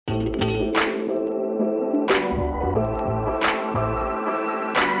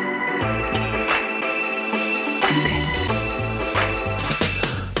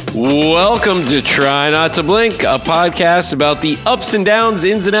Welcome to Try Not to Blink, a podcast about the ups and downs,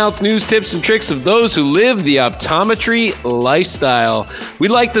 ins and outs, news, tips, and tricks of those who live the optometry lifestyle.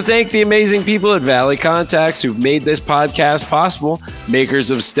 We'd like to thank the amazing people at Valley Contacts who've made this podcast possible, makers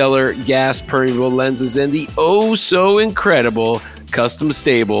of stellar gas permeable lenses and the oh-so-incredible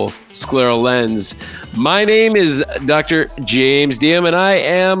custom-stable scleral lens. My name is Dr. James Diem, and I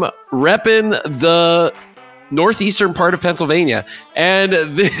am repping the northeastern part of Pennsylvania. And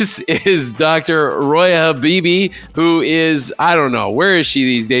this is Dr. Roya Habibi, who is, I don't know, where is she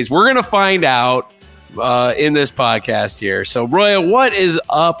these days? We're going to find out in this podcast here. So, Roya, what is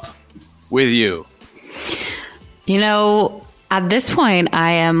up with you? You know, at this point,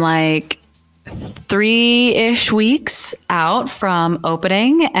 I am like 3-ish weeks out from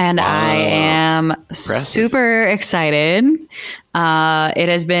opening, and I am super excited. It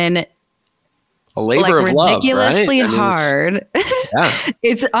has been a labor of love, ridiculously right? hard.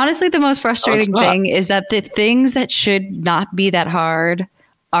 It's honestly the most frustrating thing is that the things that should not be that hard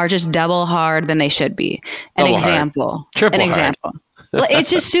are just double hard than they should be. An example. Well, it's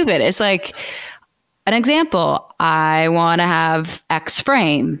just stupid. It's like an example. I want to have X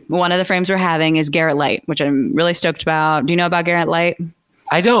frame. One of the frames we're having is Garrett Light, which I'm really stoked about. Do you know about Garrett Light?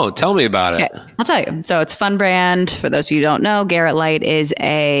 I don't. Tell me about it. Okay, I'll tell you. So it's a fun brand. For those of you who don't know, Garrett Light is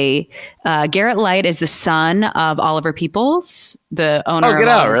the son of Oliver Peoples, the owner of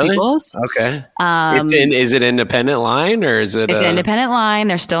Oliver Peoples. Okay. Is it independent line or is it? It's an independent line.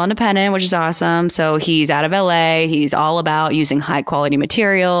 They're still independent, which is awesome. So he's out of LA. He's all about using high quality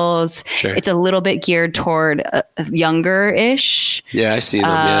materials. Sure. It's a little bit geared toward younger-ish. Yeah, I see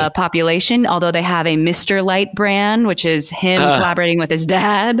them. Population. Although they have a Mr. Light brand, which is him collaborating with his dad,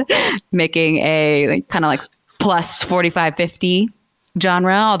 making a kind of like plus 45, 50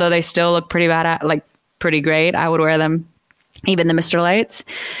 genre. Although they still look pretty bad, like pretty great. I would wear them. Even the Mr. Lights.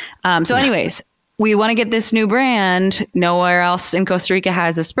 Anyways, we want to get this new brand. Nowhere else in Costa Rica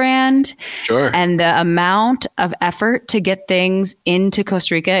has this brand. Sure. And the amount of effort to get things into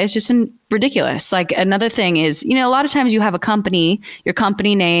Costa Rica is just ridiculous. Like another thing is, a lot of times you have a company. Your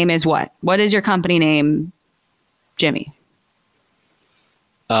company name is what? What is your company name, Jimmy?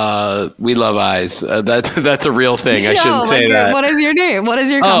 We Love Eyes. That's a real thing. I shouldn't say that. What is your name? What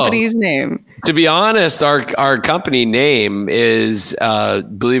is your company's name? To be honest, our company name is,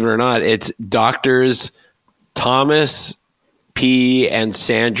 believe it or not, it's Doctors Thomas P.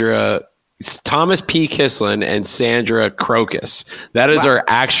 Kislin and Sandra Crocus. That is our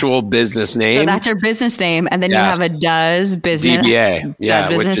actual business name. So that's your business name, and then you have a Does Business DBA. Does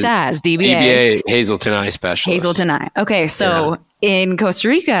Business As DBA. DBA Hazelton Eye Specialist. Hazelton Eye. Okay, so in Costa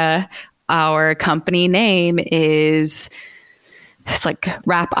Rica, our company name is it's like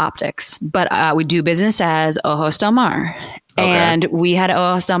Wrap Optics, but we do business as Ojos Del Mar. Okay. And we had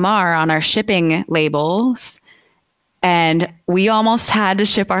Ojos Del Mar on our shipping labels, and we almost had to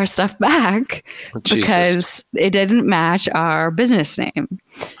ship our stuff back because it didn't match our business name.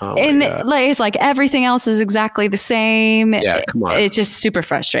 And it's like everything else is exactly the same. Yeah, come on. It's just super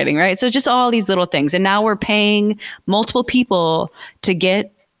frustrating, right? So just all these little things. And now we're paying multiple people to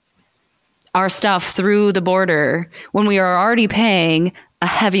get our stuff through the border when we are already paying a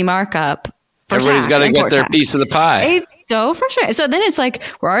heavy markup. Everybody's got to get their piece of the pie. It's so frustrating. So then it's like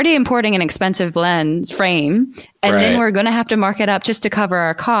we're already importing an expensive lens frame, and then we're going to have to mark it up just to cover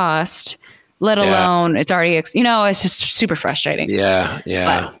our cost, let alone it's already, it's just super frustrating. Yeah.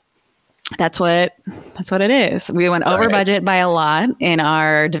 But that's what it is. We went over budget by a lot in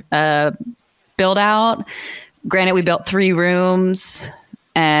our build out. Granted, we built 3 rooms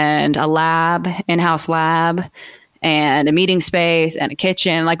and a lab, in-house lab, and a meeting space and a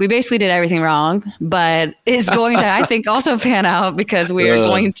kitchen. Like we basically did everything wrong, but it's going to, I think, also pan out because we are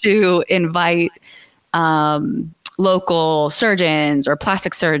going to invite local surgeons or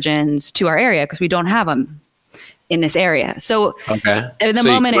plastic surgeons to our area because we don't have them in this area. So at the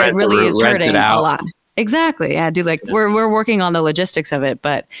moment, it really is hurting a lot. Exactly. Yeah, we're working on the logistics of it,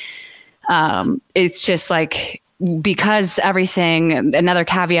 but it's just like, because everything, another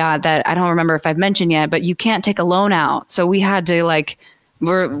caveat that I don't remember if I've mentioned yet, but you can't take a loan out. So we had to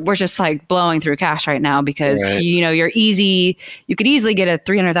we're just like blowing through cash right now because, you could easily get a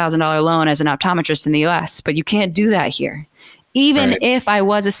 $300,000 loan as an optometrist in the US, but you can't do that here. Even if I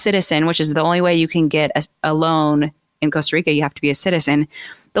was a citizen, which is the only way you can get a loan in Costa Rica, you have to be a citizen.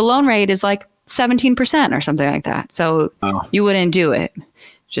 The loan rate is like 17% or something like that. So you wouldn't do it.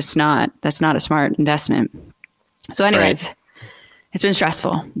 That's not a smart investment. So anyways, it's been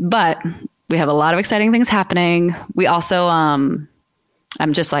stressful, but we have a lot of exciting things happening. We also, I'm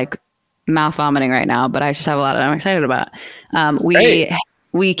just like mouth vomiting right now, but I just have a lot that I'm excited about.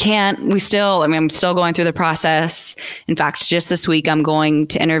 I'm still going through the process. In fact, just this week, I'm going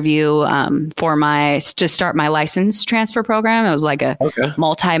to interview to start my license transfer program. It was like a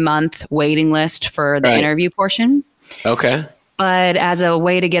multi-month waiting list for the interview portion. Okay. But as a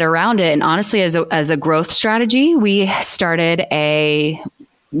way to get around it, and honestly, as a growth strategy, we started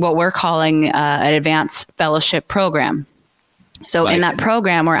what we're calling an advanced fellowship program. So in that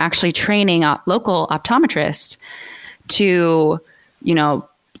program, we're actually training local optometrists to,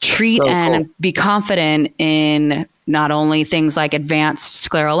 treat and be confident in not only things like advanced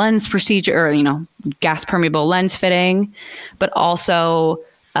scleral lens procedure or, gas permeable lens fitting, but also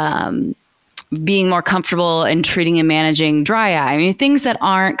being more comfortable in treating and managing dry eye. I mean, things that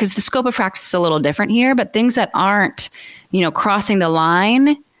aren't, because the scope of practice is a little different here, but things that aren't, crossing the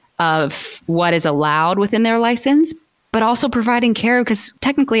line of what is allowed within their license, but also providing care, because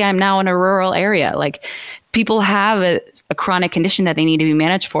technically I'm now in a rural area. Like, people have a chronic condition that they need to be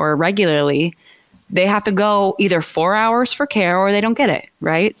managed for regularly. They have to go either 4 hours for care or they don't get it.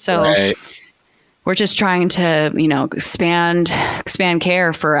 Right. So we're just trying to, expand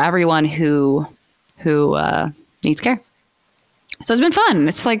care for everyone who needs care. So it's been fun.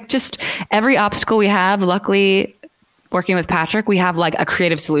 It's like just every obstacle we have, luckily working with Patrick, we have like a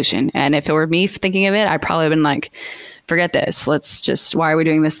creative solution. And if it were me thinking of it, I'd probably have been like, forget this. Why are we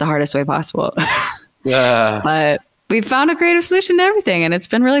doing this the hardest way possible? But we found a creative solution to everything, and it's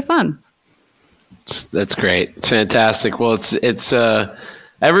been really fun. That's great. It's fantastic. Well, it's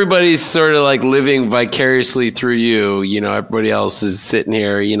everybody's sort of like living vicariously through you. Everybody else is sitting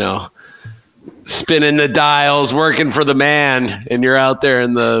here, spinning the dials, working for the man, and you're out there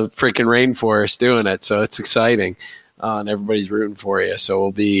in the freaking rainforest doing it. So it's exciting. And everybody's rooting for you.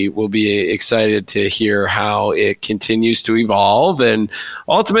 So we'll be excited to hear how it continues to evolve. And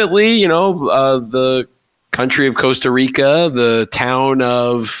ultimately, the country of Costa Rica, the town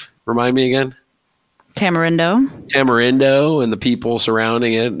of, remind me again? Tamarindo, and the people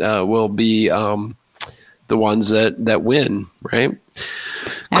surrounding it will be the ones that win, right?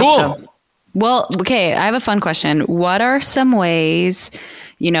 Cool. So. Well, okay, I have a fun question. What are some ways...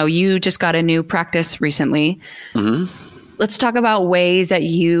 you just got a new practice recently. Mm-hmm. Let's talk about ways that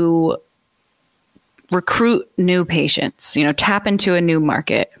you recruit new patients, tap into a new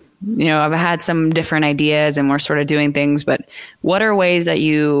market. I've had some different ideas and we're sort of doing things, but what are ways that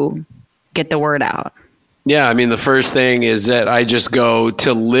you get the word out? Yeah, I mean, the first thing is that I just go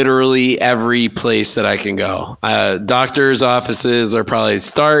to literally every place that I can go. Doctors' offices are probably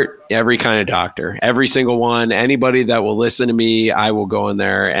start every kind of doctor, every single one. Anybody that will listen to me, I will go in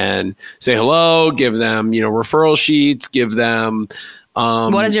there and say hello, give them, referral sheets, give them.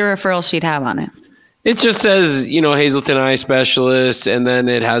 What does your referral sheet have on it? It just says, Hazelton Eye Specialist, and then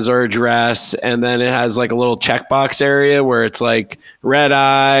it has our address, and then it has like a little checkbox area where it's like red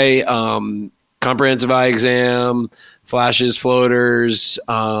eye, comprehensive eye exam, flashes, floaters,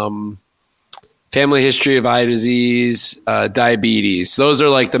 family history of eye disease, diabetes. Those are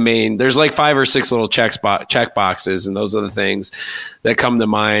like the main. There's like 5 or 6 little check boxes, and those are the things that come to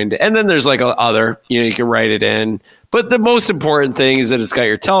mind. And then there's like other, you can write it in. But the most important thing is that it's got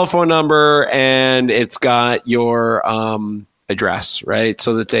your telephone number and it's got your address, right?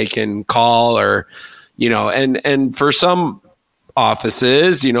 So that they can call or, and for some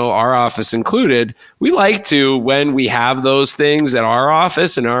offices, our office included, we like to, when we have those things at our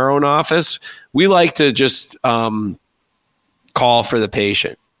office, in our own office, we like to just call for the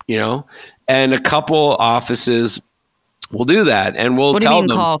patient, and a couple offices will do that, and we'll tell them. What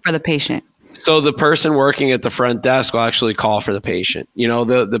do you mean call for the patient? So the person working at the front desk will actually call for the patient.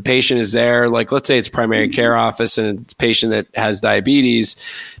 The patient is there, like, let's say it's primary care office and it's a patient that has diabetes,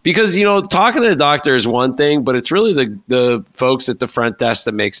 because, talking to the doctor is one thing, but it's really the folks at the front desk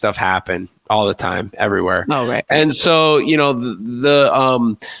that make stuff happen all the time, everywhere. Oh, right. And so,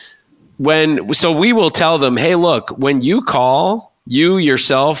 so we will tell them, hey, look, when you call, you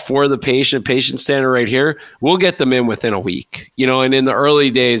yourself for the patient standing right here, we'll get them in within a week, and in the early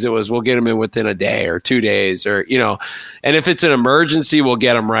days, it was, we'll get them in within a day or 2 days or, and if it's an emergency, we'll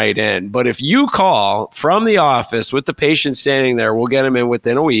get them right in. But if you call from the office with the patient standing there, we'll get them in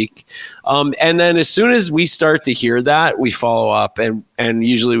within a week. And then as soon as we start to hear that, we follow up, and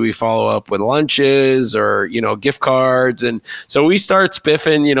usually we follow up with lunches or, gift cards. And so we start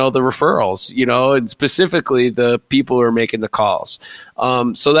spiffing, the referrals, and specifically the people who are making the calls.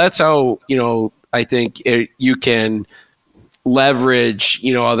 So that's how, I think you can leverage,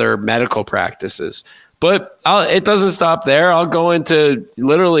 other medical practices. But it doesn't stop there. I'll go into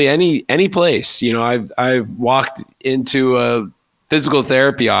literally any place. I've walked into a physical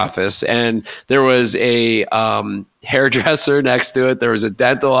therapy office, and there was a hairdresser next to it. There was a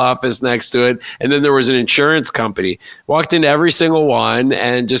dental office next to it. And then there was an insurance company. Walked into every single one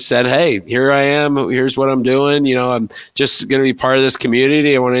and just said, hey, here I am. Here's what I'm doing. You know, I'm just going to be part of this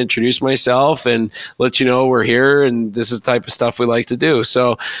community. I want to introduce myself and let you know we're here. And this is the type of stuff we like to do.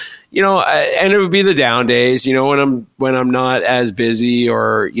 So, you know, and it would be the down days, you know, when I'm not as busy,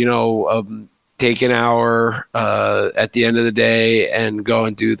 or, you know, take an hour at the end of the day and go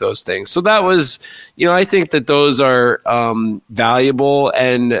and do those things. So that was, you know, I think that those are valuable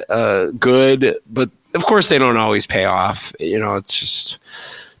and good, but of course they don't always pay off. You know, it's just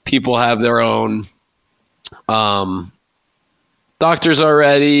people have their own doctors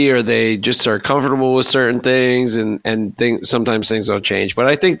already, or they just are comfortable with certain things, and sometimes things don't change. But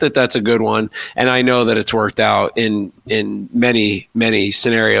I think that that's a good one, and I know that it's worked out in many, many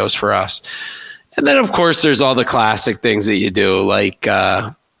scenarios for us. And then, of course, there's all the classic things that you do, like,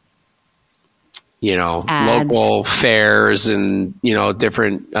 you know, ads, local fairs, and, you know,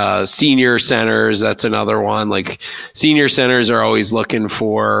 different senior centers. That's another one. Like, senior centers are always looking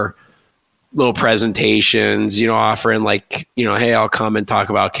for little presentations, you know, offering like, you know, hey, I'll come and talk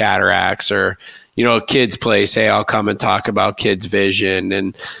about cataracts, or, you know, a kid's place. Hey, I'll come and talk about kids' vision.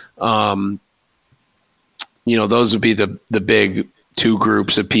 And, you know, those would be the big two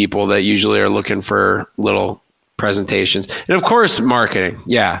groups of people that usually are looking for little presentations. And of course, marketing.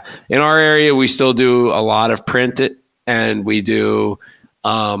 Yeah. In our area, we still do a lot of print, and we do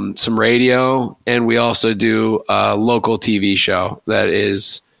some radio, and we also do a local TV show that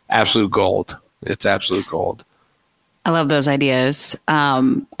is absolute gold. It's absolute gold. I love those ideas.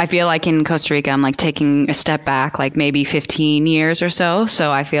 I feel like in Costa Rica, I'm like taking a step back, like maybe 15 years or so.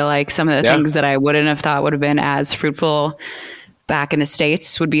 So I feel like some of the things that I wouldn't have thought would have been as fruitful back in the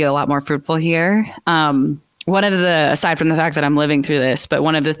States would be a lot more fruitful here. One of the, aside from the fact that I'm living through this, but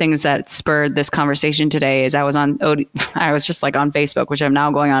one of the things that spurred this conversation today is I was just like on Facebook, which I'm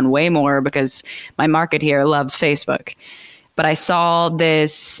now going on way more because my market here loves Facebook. But I saw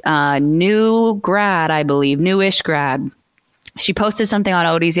this new grad, I believe, newish grad. She posted something on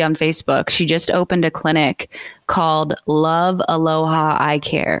ODZ on Facebook. She just opened a clinic called Love Aloha Eye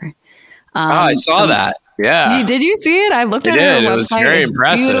Care. I saw that. Yeah. Did you see it? I looked at her website. It was very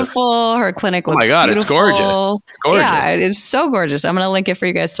impressive. Beautiful. Her clinic looks beautiful. Oh my God, beautiful. It's gorgeous. It's gorgeous. Yeah, it is so gorgeous. I'm going to link it for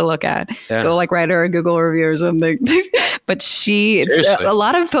you guys to look at. Yeah. Go like write her a Google review or something. But it's a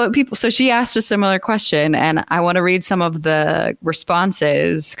lot of people. So she asked a similar question, and I want to read some of the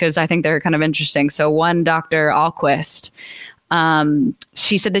responses because I think they're kind of interesting. So one, Dr. Alquist,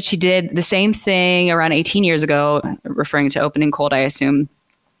 she said that she did the same thing around 18 years ago, referring to opening cold, I assume.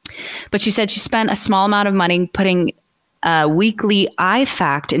 But she said she spent a small amount of money putting a weekly eye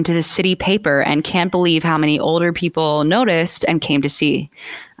fact into the city paper and can't believe how many older people noticed and came to see.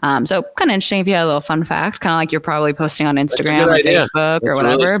 So kind of interesting if you had a little fun fact, kind of like you're probably posting on Instagram or Facebook or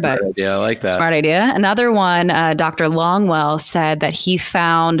whatever. Really but idea. I like that. Smart idea. Another one, Dr. Longwell said that he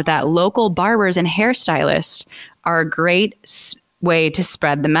found that local barbers and hairstylists are a great way to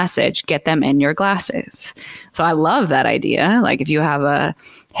spread the message, get them in your glasses. So I love that idea. Like if you have a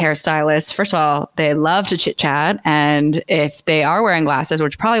hairstylist, first of all, they love to chit chat. And if they are wearing glasses,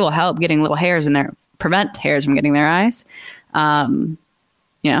 which probably will help getting little hairs in there, prevent hairs from getting their eyes.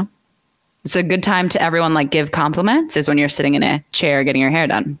 You know, it's a good time to everyone like give compliments is when you're sitting in a chair getting your hair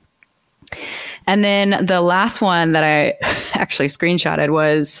done. And then the last one that I actually screenshotted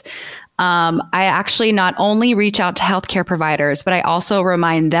was, I actually not only reach out to healthcare providers, but I also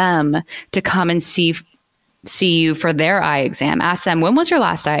remind them to come and see you for their eye exam. Ask them, when was your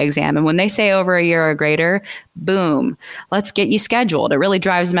last eye exam? And when they say over a year or greater, boom, let's get you scheduled. It really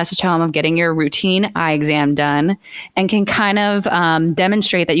drives the message home of getting your routine eye exam done and can kind of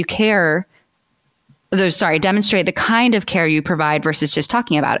demonstrate that you care. Demonstrate the kind of care you provide versus just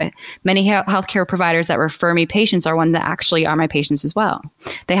talking about it. Many healthcare providers that refer me patients are ones that actually are my patients as well.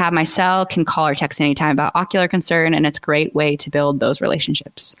 They have my cell, can call or text anytime about ocular concern, and it's a great way to build those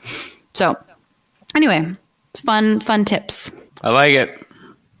relationships. So anyway, fun tips. I like it.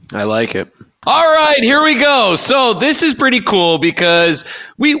 All right, here we go. So this is pretty cool because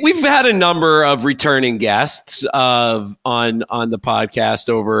we've had a number of returning guests on the podcast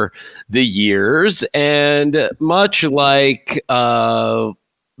over the years, and much like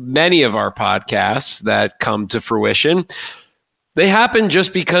many of our podcasts that come to fruition, they happen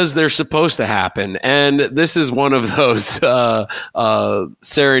just because they're supposed to happen. And this is one of those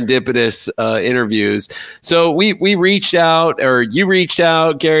serendipitous interviews. So we reached out, or you reached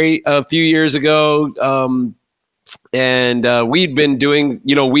out, Gary, a few years ago, we'd been doing,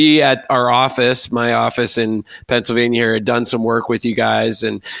 we at our office, my office in Pennsylvania here, had done some work with you guys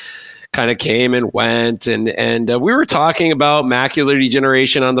and kind of came and went. And we were talking about macular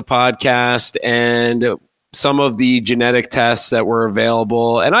degeneration on the podcast and some of the genetic tests that were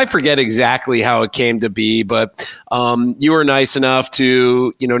available. And I forget exactly how it came to be, but you were nice enough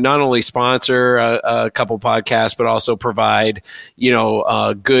to, not only sponsor a couple podcasts, but also provide,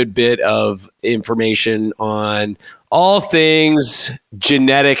 a good bit of information on all things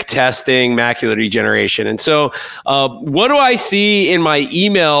genetic testing, macular degeneration. And so what do I see in my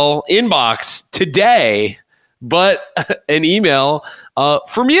email inbox today but an email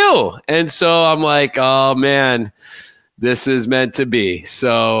from you? And so I'm like, oh man, this is meant to be.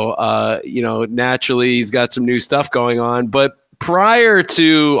 So, naturally he's got some new stuff going on. But prior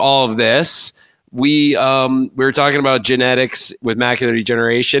to all of this, we were talking about genetics with macular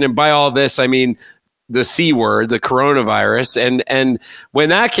degeneration. And by all this, I mean the C word, the coronavirus. And when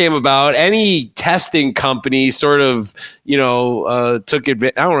that came about, any testing company sort of, took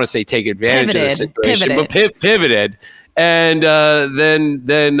advantage. I don't want to say take advantage of the situation, but pivoted. And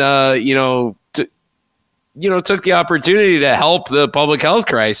then took the opportunity to help the public health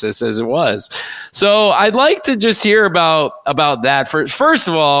crisis as it was. So I'd like to just hear about that. First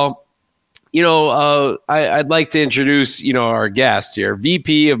of all, I'd like to introduce, our guest here,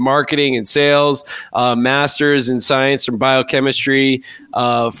 VP of Marketing and Sales, Master's in Science from Biochemistry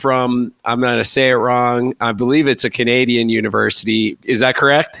from, I'm going to say it wrong, I believe it's a Canadian university. Is that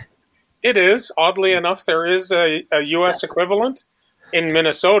correct? It is. Oddly enough, there is a U.S. equivalent in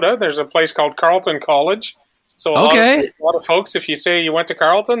Minnesota. There's a place called Carleton College. So a lot of folks, if you say you went to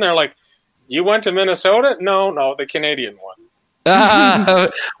Carleton, they're like, you went to Minnesota? No, the Canadian one.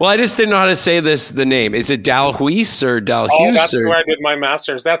 Well, I just didn't know how to say the name. Is it Dalhousie or Dalhousie? Oh, that's where I did my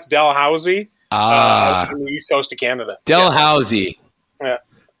master's. That's Dalhousie, on the east coast of Canada. Dalhousie. Yes. Yeah.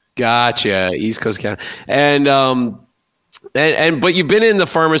 Gotcha. East Coast Canada. But you've been in the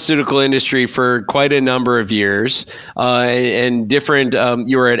pharmaceutical industry for quite a number of years, and different.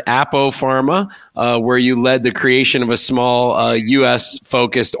 You were at Apo Pharma, where you led the creation of a small U.S.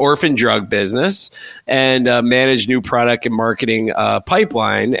 focused orphan drug business and managed new product and marketing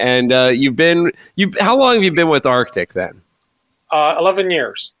pipeline. And how long have you been with Arctic then? 11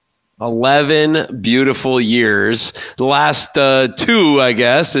 years. 11 beautiful years. The last 2, I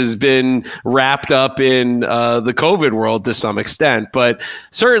guess, has been wrapped up in the COVID world to some extent, but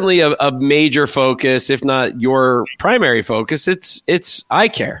certainly a major focus, if not your primary focus, it's eye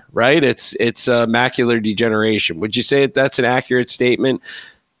care, right? It's macular degeneration. Would you say that's an accurate statement?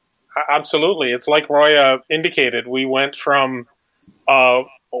 Absolutely. It's like Roy indicated. We went from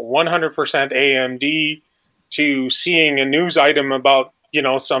 100% AMD to seeing a news item about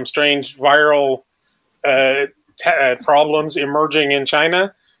some strange viral problems emerging in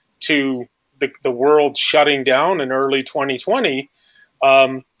China to the world shutting down in early 2020,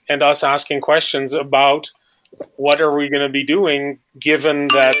 and us asking questions about what are we going to be doing given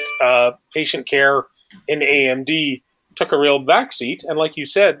that patient care in AMD took a real backseat. And like you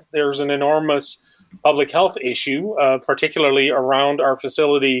said, there's an enormous public health issue, particularly around our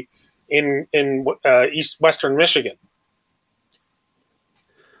facility in Western Michigan.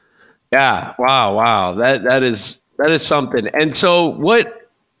 Yeah. Wow. That is something. And so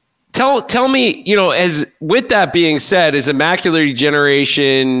tell me, as with that being said, is the macular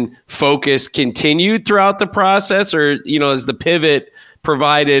degeneration focus continued throughout the process, or, has the pivot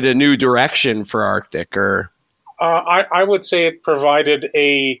provided a new direction for Arctic? Or I would say it provided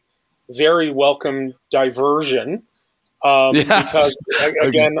a very welcome diversion because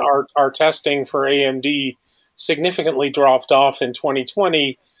again, our testing for AMD significantly dropped off in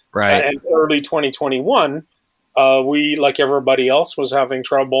 2020. Right. And early 2021, we, like everybody else, was having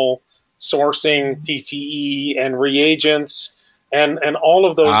trouble sourcing PPE and reagents and all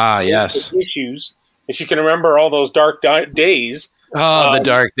of those issues. If you can remember all those dark days. Oh, the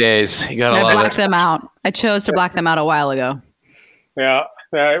dark days. You gotta love it. I blocked them out. I chose to block them out a while ago. Yeah,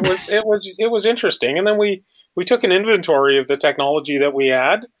 it was interesting. And then we took an inventory of the technology that we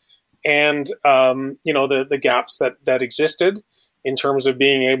had and, the gaps that existed in terms of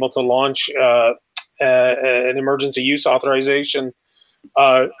being able to launch an emergency use authorization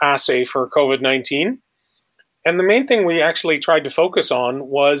assay for COVID-19. And the main thing we actually tried to focus on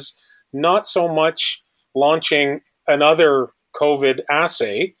was not so much launching another COVID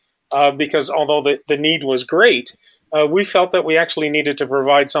assay, because although the need was great, we felt that we actually needed to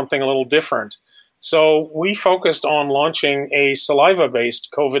provide something a little different. So we focused on launching a saliva-based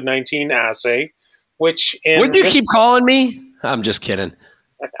COVID-19 assay, which... Would you keep calling me? I'm just kidding.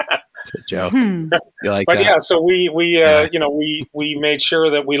 So, Joe, you like but that? Yeah, so we made sure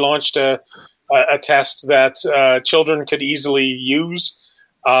that we launched a test that children could easily use,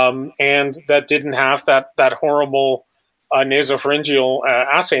 and that didn't have that horrible nasopharyngeal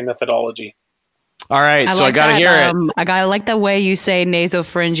assay methodology. All right, I got to hear it. I like the way you say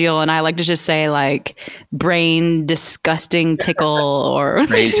nasopharyngeal, and I like to just say like brain disgusting tickle or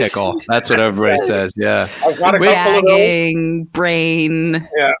brain tickle. That's what everybody says. Yeah, gagging brain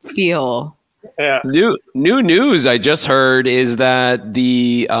feel. Yeah. New news I just heard is that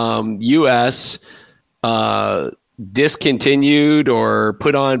the U.S. Discontinued or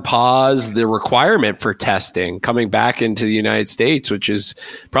put on pause the requirement for testing coming back into the United States, which is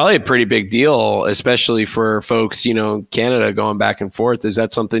probably a pretty big deal, especially for folks, Canada going back and forth. Is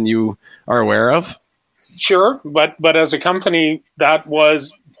that something you are aware of? Sure. But as a company, that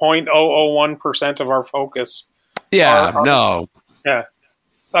was 0.001% of our focus. Yeah. Yeah.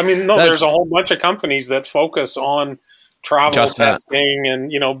 I mean, there's a whole bunch of companies that focus on travel testing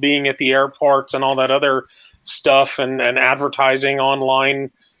and, being at the airports and all that other stuff and advertising online,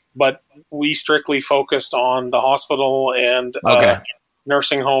 but we strictly focused on the hospital and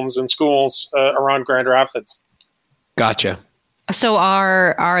nursing homes and schools around Grand Rapids. Gotcha. So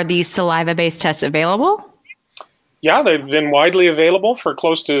are these saliva-based tests available? Yeah, they've been widely available for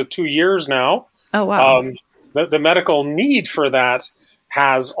close to 2 years now. Oh, wow. The medical need for that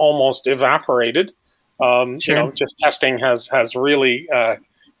has almost evaporated. Sure. Just testing has really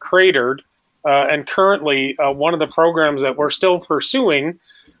cratered. And currently, one of the programs that we're still pursuing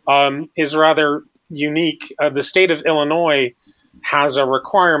is rather unique. The state of Illinois has a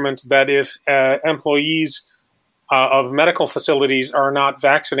requirement that if employees of medical facilities are not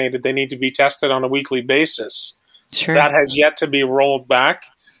vaccinated, they need to be tested on a weekly basis. Sure. That has yet to be rolled back.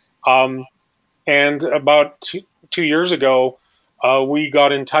 And about two years ago, we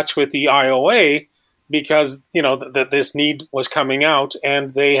got in touch with the IOA because, that this need was coming out,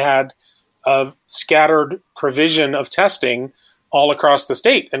 and they had scattered provision of testing all across the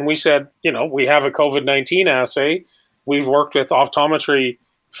state. And we said, we have a COVID-19 assay. We've worked with optometry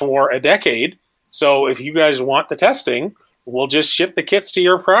for a decade. So if you guys want the testing, we'll just ship the kits to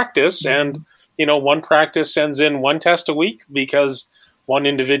your practice. And, one practice sends in one test a week because one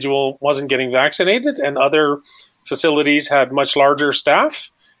individual wasn't getting vaccinated, and other facilities had much larger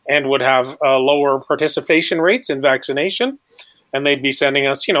staff and would have lower participation rates in vaccination. And they'd be sending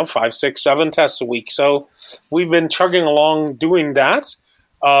us, 5, 6, 7 tests a week. So we've been chugging along doing that.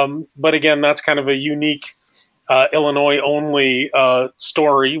 But again, that's kind of a unique Illinois-only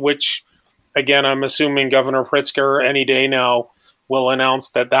story, which, again, I'm assuming Governor Pritzker any day now will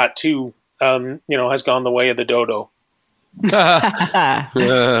announce that too, has gone the way of the dodo. I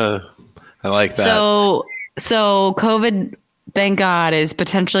like that. So COVID, thank God, is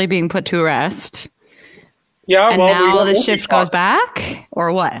potentially being put to rest. Yeah, and now the shift goes back,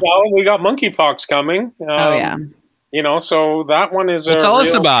 or what? Well, we got monkeypox coming. So that one is. Tell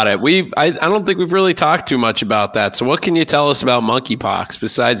us about it. I don't think we've really talked too much about that. So what can you tell us about monkeypox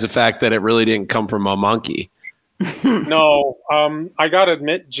besides the fact that it really didn't come from a monkey? No, I got to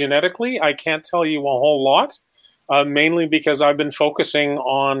admit, genetically, I can't tell you a whole lot. Mainly because I've been focusing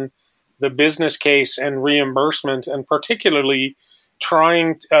on the business case and reimbursement, and particularly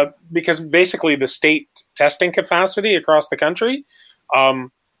trying to, because basically the state testing capacity across the country,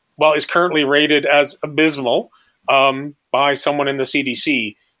 is currently rated as abysmal by someone in the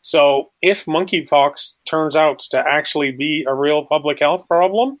CDC. So if monkeypox turns out to actually be a real public health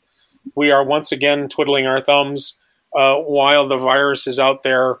problem, we are once again twiddling our thumbs while the virus is out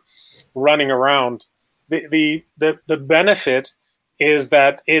there running around. The benefit is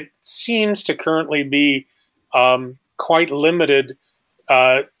that it seems to currently be quite limited,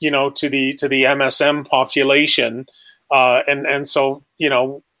 to the MSM population, and so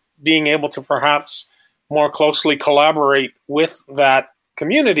being able to perhaps more closely collaborate with that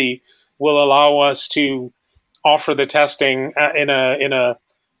community will allow us to offer the testing in a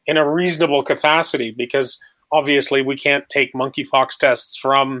reasonable capacity, because obviously we can't take monkeypox tests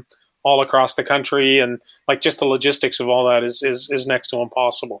from all across the country, and just the logistics of all that is next to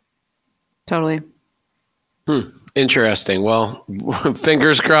impossible. Totally. Interesting. Well,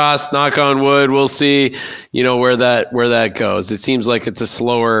 fingers crossed, knock on wood. We'll see, where that goes. It seems like it's a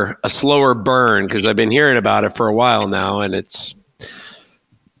slower burn, because I've been hearing about it for a while now, and it's.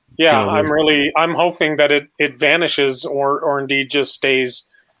 Yeah, I'm hoping that it vanishes or indeed just stays,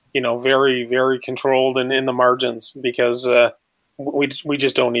 very, very controlled and in the margins, because we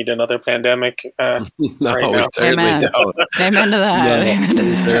just don't need another pandemic. No, right we certainly don't. Amen to that. No, Amen to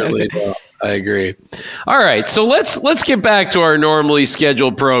that. Certainly don't. I agree. All right, so let's get back to our normally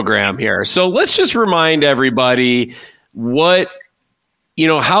scheduled program here. So let's just remind everybody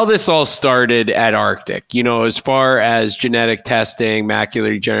how this all started at Arctic, as far as genetic testing,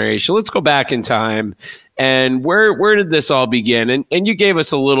 macular degeneration. Let's go back in time. And where did this all begin? And you gave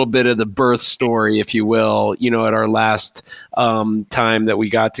us a little bit of the birth story, if you will, at our last time that we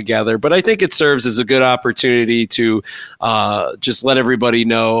got together. But I think it serves as a good opportunity to just let everybody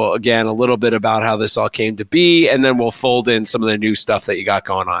know, again, a little bit about how this all came to be. And then we'll fold in some of the new stuff that you got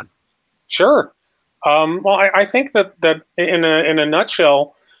going on. Sure. Well, I think that in a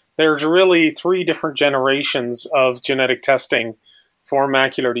nutshell, there's really 3 different generations of genetic testing for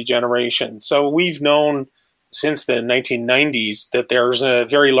macular degeneration. So we've known since the 1990s that there's a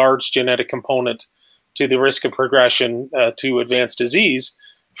very large genetic component to the risk of progression to advanced disease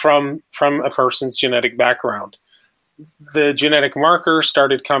from a person's genetic background. The genetic markers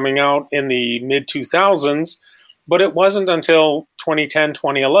started coming out in the mid-2000s, but it wasn't until 2010,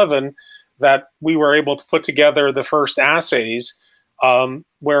 2011 that we were able to put together the first assays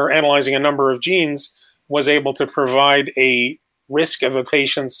where analyzing a number of genes was able to provide a risk of a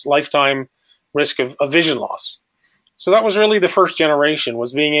patient's lifetime risk of vision loss. So that was really the first generation,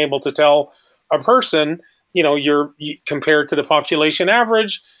 was being able to tell a person, you're compared to the population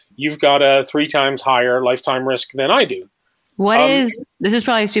average, you've got a 3 times higher lifetime risk than I do. This is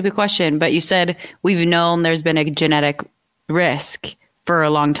probably a stupid question, but you said we've known there's been a genetic risk for a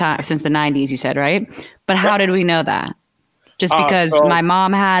long time, since the 90s, you said, right? But how did we know that? Just because my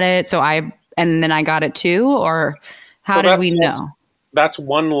mom had it, and then I got it too? Or how did we know? That's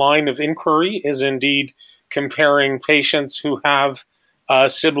one line of inquiry, is indeed comparing patients who have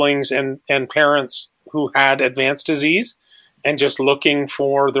siblings and parents who had advanced disease, and just looking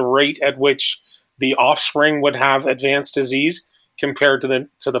for the rate at which the offspring would have advanced disease compared to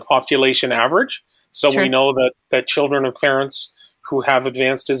the population average. So we know that children of parents who have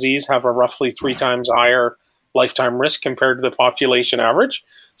advanced disease have a roughly 3 times higher lifetime risk compared to the population average.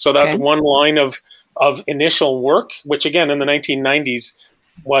 So that's one line of initial work, which again in the 1990s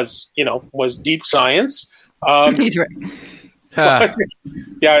was deep science. He's right.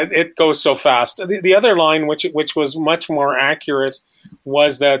 It goes so fast. The other line, which was much more accurate,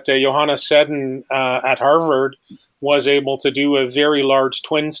 was that Johanna Seddon at Harvard was able to do a very large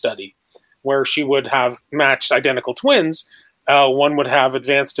twin study where she would have matched identical twins. One would have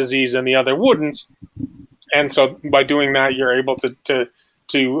advanced disease and the other wouldn't. And so by doing that, you're able to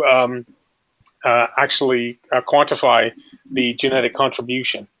actually quantify the genetic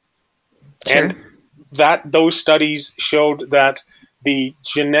contribution. Sure. And those studies showed that the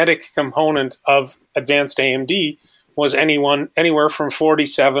genetic component of advanced AMD was anywhere from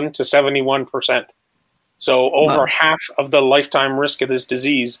 47 to 71%. So over half of the lifetime risk of this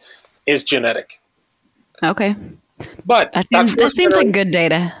disease is genetic. Okay. But that seems like good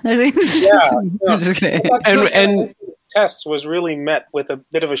data. I'm just kidding. And tests was really met with a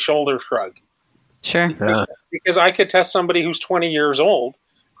bit of a shoulder shrug. Sure. Yeah. Because I could test somebody who's 20 years old,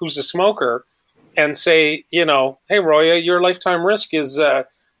 who's a smoker, and say, hey, Roya, your lifetime risk is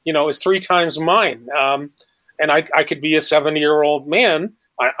 3 times mine. And I could be a 70-year-old man.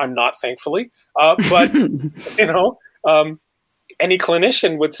 I'm not, thankfully. But, any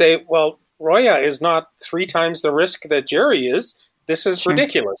clinician would say, well, Roya is not 3 times the risk that Jerry is. This is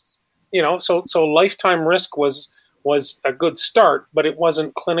ridiculous. So lifetime risk was a good start, but it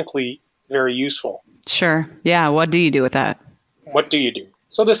wasn't clinically very useful. Sure. Yeah. What do you do with that? What do you do?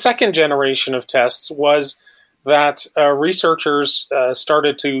 So the second generation of tests was that researchers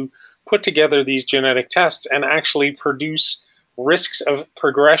started to put together these genetic tests and actually produce risks of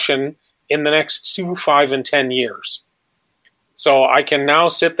progression in the next 2, 5, and 10 years. So I can now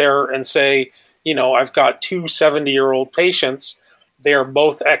sit there and say, I've got 2 70-year-old patients. They're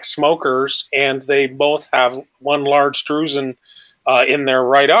both ex-smokers, and they both have one large drusen in their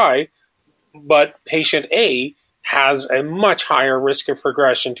right eye. But patient A has a much higher risk of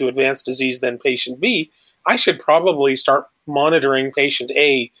progression to advanced disease than patient B. I should probably start monitoring patient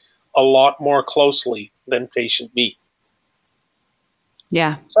A a lot more closely than patient B.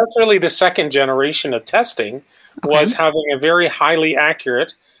 Yeah. So that's really the second generation of testing, was having a very highly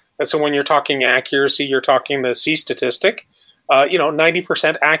accurate. So when you're talking accuracy, you're talking the C statistic,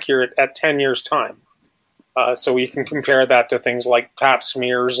 90% accurate at 10 years time. So you can compare that to things like Pap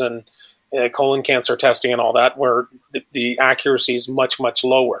smears and colon cancer testing and all that, where the accuracy is much, much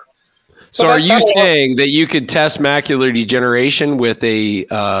lower. So are you saying that you could test macular degeneration with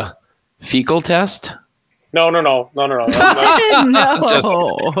a fecal test? No. No.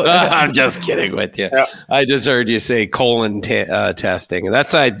 I'm just kidding with you. Yeah. I just heard you say colon testing. And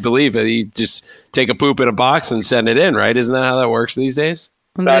that's, I believe, you just take a poop in a box and send it in, right? Isn't that how that works these days?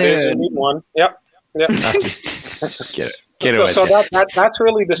 That is indeed one. Yep. Get it. So that's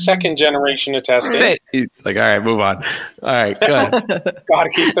really the second generation of testing. It's like, all right, move on. All right, good.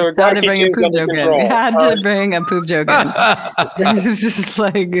 Gotta keep bring a poop joke in. Had to bring a poop joke in. It's just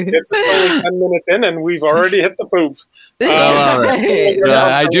like it's only 10 minutes in, and we've already hit the poop.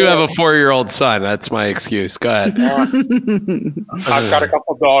 I do have a 4-year-old son. That's my excuse. Go ahead. I've got a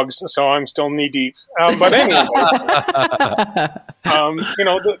couple dogs, so I'm still knee deep. But anyway,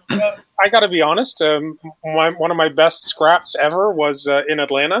 I got to be honest. One of my best scraps ever was in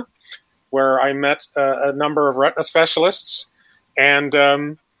Atlanta, where I met a number of retina specialists, and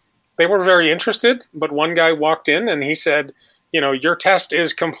they were very interested. But one guy walked in and he said, your test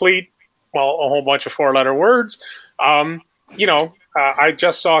is complete. Well, a whole bunch of 4-letter words. I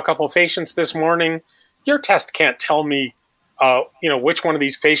just saw a couple of patients this morning. Your test can't tell me, which one of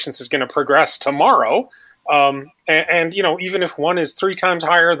these patients is going to progress tomorrow. And even if one is 3 times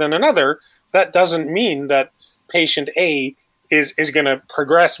higher than another, that doesn't mean that patient A is going to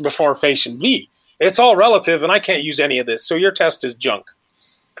progress before patient B. It's all relative, and I can't use any of this. So your test is junk.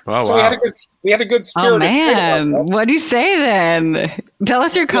 Oh, so wow. we had a good spirit. Oh man, what do you say then? Tell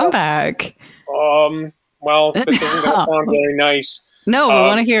us your comeback. Well, this isn't going to sound very nice. No, we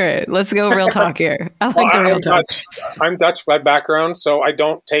want to hear it. Let's go real talk here. I like the real talk. I'm Dutch by background, so I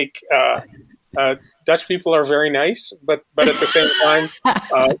don't take. Dutch people are very nice, but at the same time,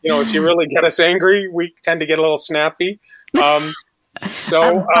 if you really get us angry, we tend to get a little snappy. By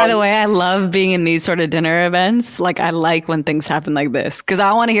the way, I love being in these sort of dinner events. Like, I like when things happen like this because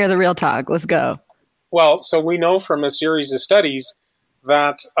I want to hear the real talk. Let's go. Well, so we know from a series of studies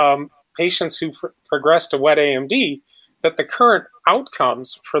that patients who progress to wet AMD, that the current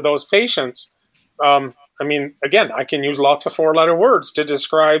outcomes for those patients, again, I can use lots of 4-letter words to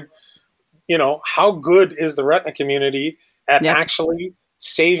describe how good is the retina community at actually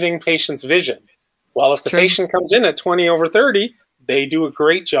saving patients' vision? Well, if the patient comes in at 20/30, they do a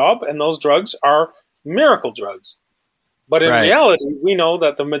great job, and those drugs are miracle drugs. But in reality, we know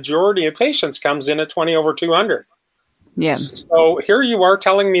that the majority of patients comes in at 20/200. Yeah. So here you are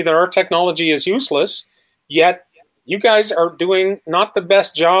telling me that our technology is useless, yet you guys are doing not the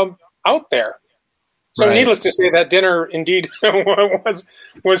best job out there. So needless to say, that dinner indeed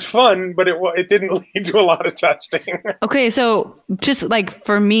was fun, but it didn't lead to a lot of testing. Okay, so just like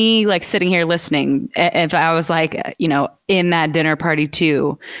for me, like sitting here listening, if I was like, in that dinner party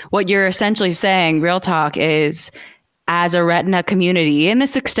too, what you're essentially saying, real talk, is as a retina community, and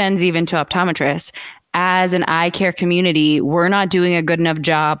this extends even to optometrists, as an eye care community, we're not doing a good enough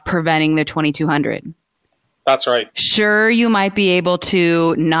job preventing the 2200. That's right. Sure, you might be able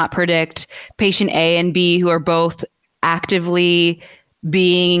to not predict patient A and B who are both actively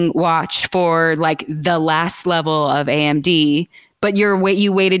being watched for like the last level of AMD, but you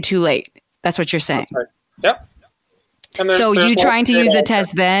waited too late. That's what you're saying. That's right. Yep. And so you trying to use the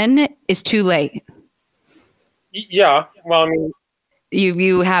test then is too late. Yeah. Well, I mean,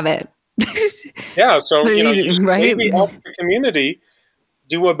 you have it. Yeah. So you should maybe help the community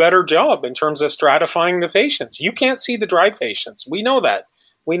do a better job in terms of stratifying the patients. You can't see the dry patients. We know that.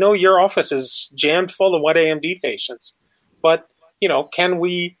 We know your office is jammed full of wet AMD patients. But, can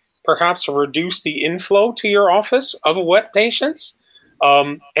we perhaps reduce the inflow to your office of wet patients?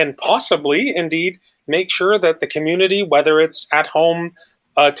 And possibly, indeed, make sure that the community, whether it's at-home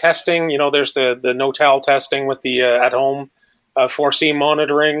testing, there's the NOTAL testing with the at-home 4C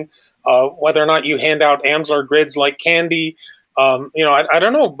monitoring, whether or not you hand out Amsler grids like candy, I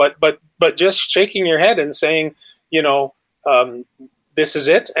don't know, but just shaking your head and saying, this is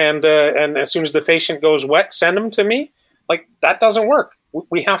it, and as soon as the patient goes wet, send them to me. Like, that doesn't work.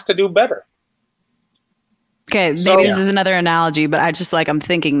 We have to do better. Okay, maybe this is another analogy, but I'm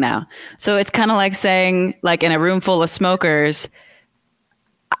thinking now. So it's kind of like saying, like, in a room full of smokers,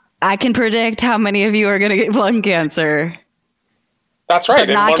 I can predict how many of you are going to get lung cancer. That's right.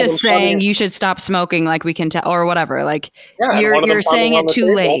 But not just saying you should stop smoking, like we can tell, or whatever. Like, you're saying it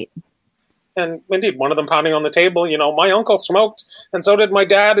too late. And indeed, one of them pounding on the table, my uncle smoked, and so did my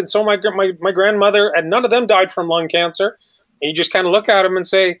dad, and so my grandmother, and none of them died from lung cancer. And you just kind of look at them and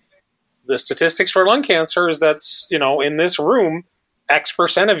say, the statistics for lung cancer is that's, in this room,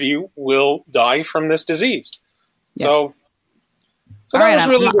 X% of you will die from this disease. Yeah. So that was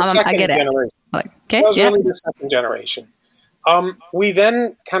really the second generation. That was really the second generation. We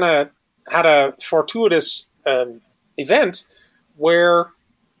then kind of had a fortuitous event where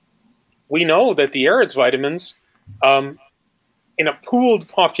we know that the AREDS vitamins in a pooled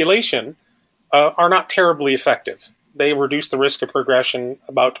population are not terribly effective. They reduce the risk of progression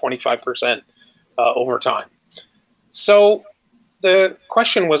about 25% over time. So the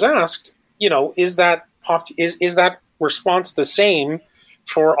question was asked, is that response the same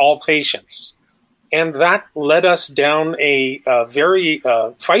for all patients? And that led us down a very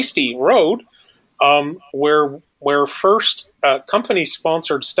feisty road where first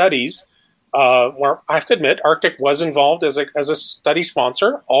company-sponsored studies, where I have to admit, Arctic was involved as a study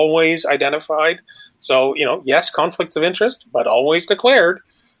sponsor, always identified. So, yes, conflicts of interest, but always declared.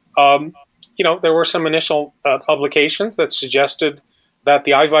 There were some initial publications that suggested that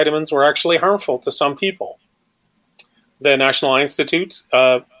the eye vitamins were actually harmful to some people. The National Eye Institute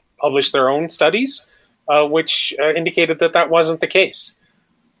published their own studies, which indicated that wasn't the case.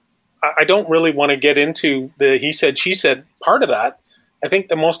 I don't really want to get into the he said, she said part of that. I think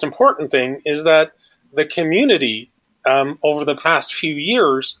the most important thing is that the community over the past few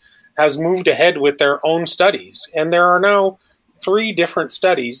years has moved ahead with their own studies. And there are now 3 different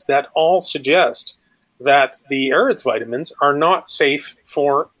studies that all suggest that the AREDS vitamins are not safe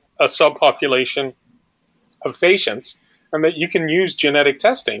for a subpopulation of patients, and that you can use genetic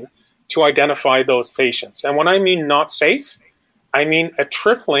testing to identify those patients. And when I mean not safe, I mean a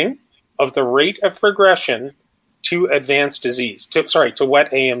tripling of the rate of progression to advanced disease, to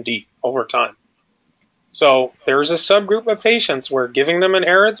wet AMD over time. So there's a subgroup of patients where giving them an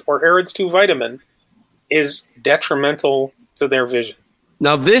AREDS or AREDS2 vitamin is detrimental to their vision.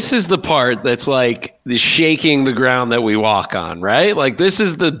 Now, this is the part that's like the shaking the ground that we walk on, right? Like this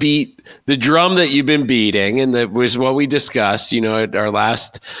is the beat, the drum that you've been beating, and that was what we discussed, at our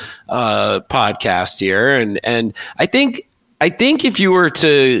last podcast here. And I think if you were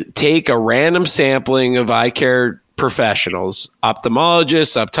to take a random sampling of eye care professionals,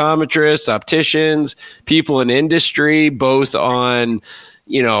 ophthalmologists, optometrists, opticians, people in industry, both on,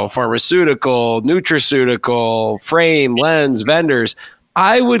 pharmaceutical, nutraceutical, frame, lens, vendors,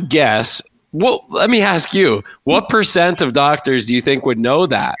 I would guess, well, let me ask you, what % of doctors do you think would know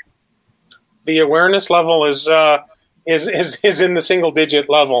that? The awareness level is in the single digit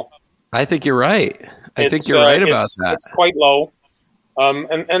level. I think you're right. I think you're right about that. It's quite low.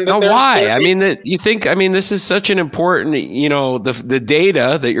 And now, why? This is such an important, the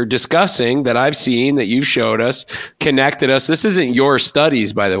data that you're discussing that I've seen that you showed us, connected us. This isn't your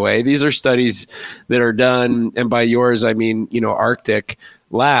studies, by the way. These are studies that are done, and by yours, I mean, Arctic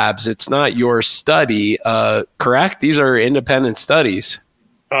Labs. It's not your study, correct? These are independent studies.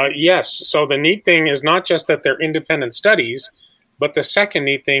 Yes. So the neat thing is not just that they're independent studies, but the second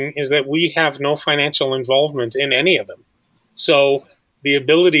neat thing is that we have no financial involvement in any of them. So the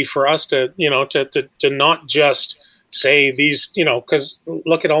ability for us to not just say these, because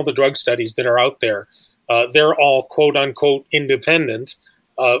look at all the drug studies that are out there. They're all quote unquote independent,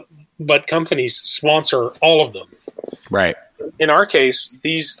 but companies sponsor all of them. Right. In our case,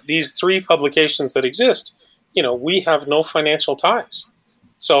 these 3 publications that exist, we have no financial ties.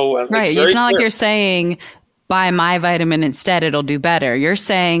 So right. It's not like you're saying, buy my vitamin instead, it'll do better. You're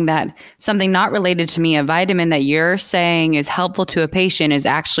saying that something not related to me, a vitamin that you're saying is helpful to a patient, is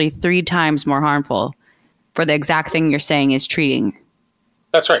actually 3 times more harmful for the exact thing you're saying is treating.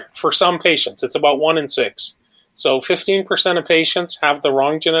 That's right. For some patients, it's about 1 in 6. So 15% of patients have the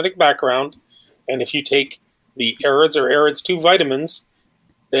wrong genetic background. And if you take the AREDS or AREDS2 vitamins,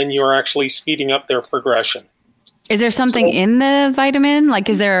 then you're actually speeding up their progression. Is there something in the vitamin?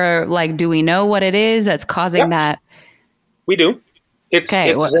 Do we know what it is that's causing that? We do. It's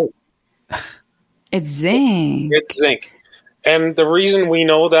zinc. It's zinc. It's zinc. And the reason we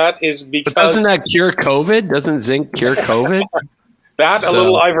know that is because... But doesn't that cure COVID? Doesn't zinc cure COVID? A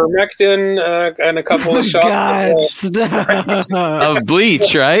little ivermectin, and a couple of shots of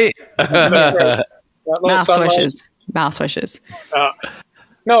bleach, right? That's right. Mouth swishes.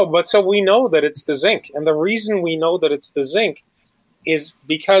 No, but so we know that it's the zinc. And the reason we know that it's the zinc is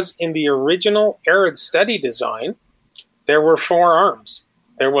because in the original AREDS study design, there were 4 arms.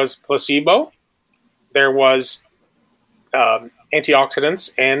 There was placebo, there was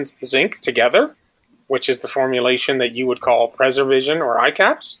antioxidants and zinc together, which is the formulation that you would call PreserVision or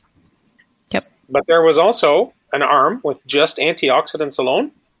iCaps. Yep. But there was also an arm with just antioxidants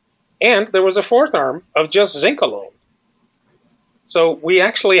alone, and there was a 4th arm of just zinc alone. So we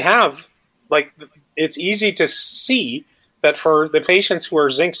actually have, it's easy to see that for the patients who are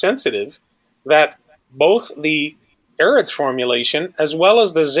zinc sensitive, that both the AREDS formulation as well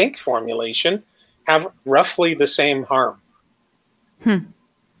as the zinc formulation have roughly the same harm. And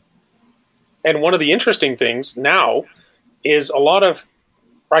one of the interesting things now is a lot of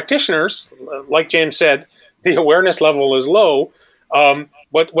practitioners, like James said, the awareness level is low.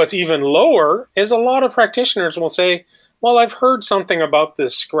 What's even lower is a lot of practitioners will say, well, I've heard something about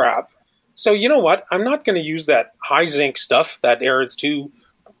this scrap. So you know what? I'm not going to use that high zinc stuff, that AREDS 2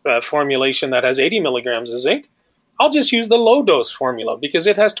 formulation that has 80 milligrams of zinc. I'll just use the low dose formula because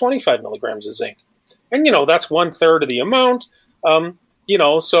it has 25 milligrams of zinc. And, that's 1/3 of the amount.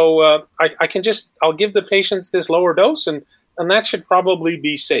 So I'll give the patients this lower dose and that should probably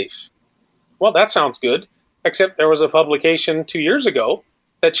be safe. Well, that sounds good, except there was a publication 2 years ago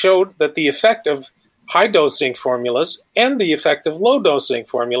that showed that the effect of high dose zinc formulas and the effect of low dose zinc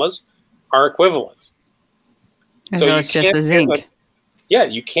formulas are equivalent. So it's just the zinc.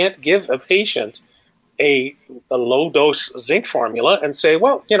 You can't give a patient a low dose zinc formula and say,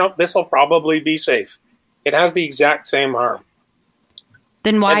 well, this will probably be safe. It has the exact same harm.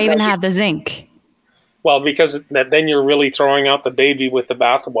 Then why even have the zinc? Well, because then you're really throwing out the baby with the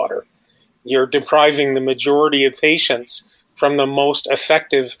bathwater. You're depriving the majority of patients from the most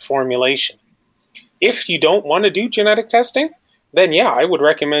effective formulation. If you don't want to do genetic testing, then I would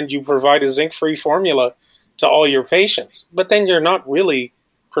recommend you provide a zinc-free formula to all your patients. But then you're not really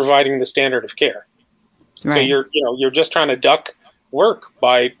providing the standard of care. Right. So you're just trying to duck work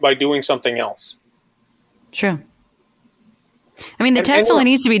by doing something else. True. I mean, the test only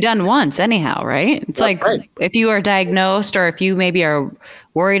needs to be done once anyhow, right? It's like right. If you are diagnosed or if you maybe are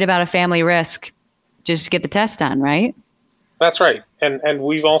worried about a family risk, just get the test done, right? That's right. And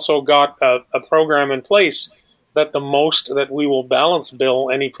we've also got a program in place that the most that we will balance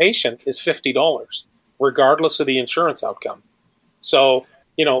bill any patient is $50, regardless of the insurance outcome. So,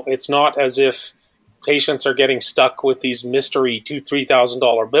 it's not as if patients are getting stuck with these mystery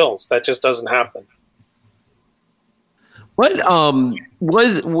 $2,000-$3,000 bills. That just doesn't happen. What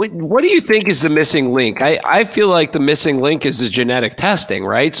do you think is the missing link? I feel like the missing link is the genetic testing,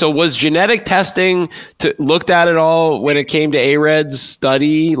 right? So was genetic testing looked at at all when it came to AREDS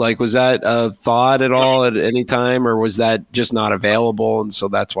study? Like, was that a thought at all at any time, or was that just not available, and so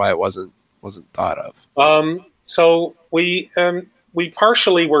that's why it wasn't thought of? So we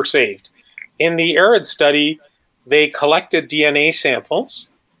partially were saved. In the AREDS study, they collected DNA samples,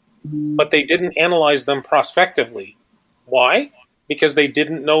 but they didn't analyze them prospectively. Why? Because they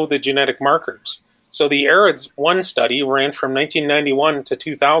didn't know the genetic markers. So the AREDS 1 study ran from 1991 to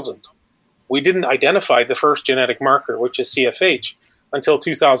 2000. We didn't identify the first genetic marker, which is CFH, until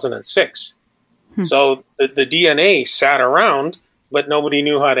 2006. So the DNA sat around, but nobody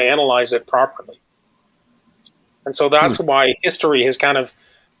knew how to analyze it properly. And so that's why history has kind of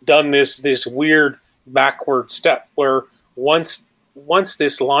done this weird backward step where once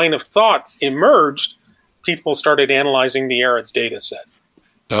this line of thought emerged, people started analyzing the AREDS data set.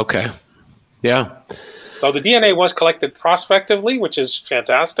 Okay. Yeah. So the DNA was collected prospectively, which is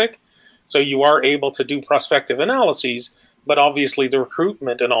fantastic. So you are able to do prospective analyses, but obviously the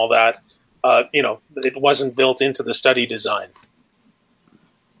recruitment and all that, it wasn't built into the study design.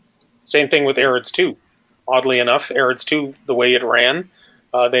 Same thing with AREDS 2. Oddly enough, AREDS 2, the way it ran,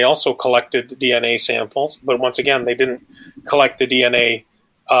 they also collected DNA samples, but once again, they didn't collect the DNA.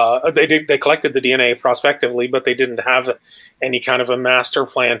 They collected the DNA prospectively, but they didn't have any kind of a master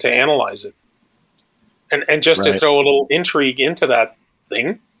plan to analyze it. And just to throw a little intrigue into that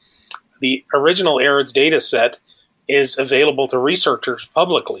thing, the original AREDS data set is available to researchers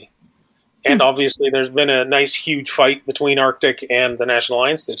publicly. And obviously there's been a nice huge fight between Arctic and the National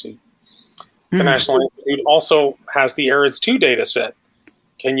Eye Institute. The National Eye Institute also has the AREDS 2 data set.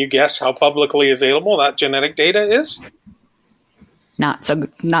 Can you guess how publicly available that genetic data is? Not so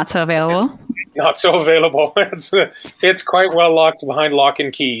available. Not so available. It's quite well locked behind lock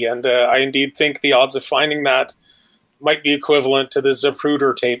and key, and I indeed think the odds of finding that might be equivalent to the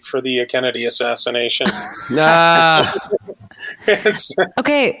Zapruder tape for the Kennedy assassination.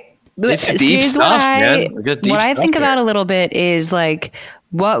 Okay, it's deep stuff, man. What I think about a little bit is like,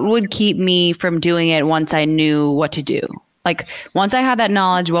 what would keep me from doing it once I knew what to do? Like, once I had that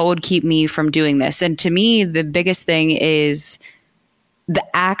knowledge, what would keep me from doing this? And to me, the biggest thing is the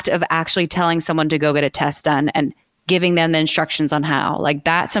act of actually telling someone to go get a test done and giving them the instructions on how. Like,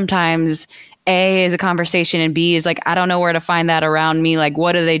 that sometimes A is a conversation and B is like, I don't know where to find that around me. Like,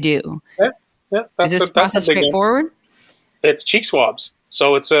 what do they do? Yeah. Is this process straightforward? It's cheek swabs.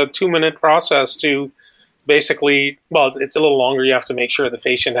 So it's a 2-minute process to basically, well, it's a little longer. You have to make sure the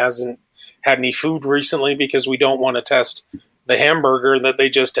patient hasn't had any food recently because we don't want to test the hamburger that they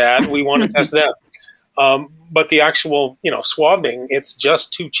just had. We want to test them. But the actual, swabbing, it's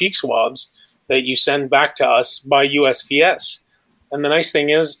just 2 cheek swabs that you send back to us by USPS. And the nice thing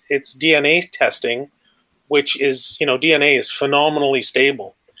is it's DNA testing, which is, DNA is phenomenally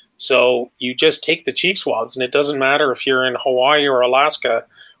stable. So you just take the cheek swabs, and it doesn't matter if you're in Hawaii or Alaska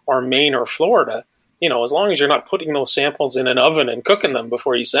or Maine or Florida. As long as you're not putting those samples in an oven and cooking them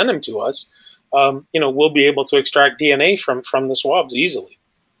before you send them to us, we'll be able to extract DNA from the swabs easily.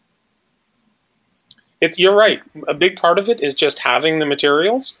 You're right. A big part of it is just having the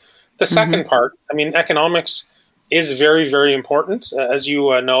materials. The second part, economics is very, very important. As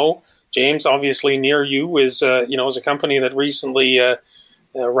you know, James, obviously near you is a company that recently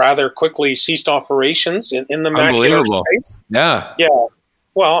rather quickly ceased operations in the macular space. Yeah. Yeah.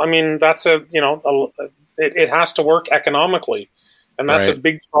 Well, that's it has to work economically. And that's a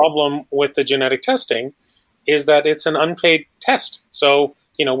big problem with the genetic testing, is that it's an unpaid test. So,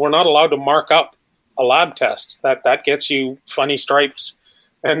 we're not allowed to mark up a lab test. That gets you funny stripes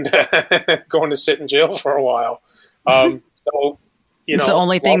and going to sit in jail for a while. It's the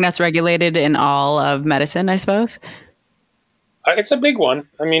only thing that's regulated in all of medicine, I suppose. It's a big one.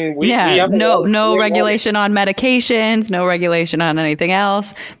 We have no regulation on medications, no regulation on anything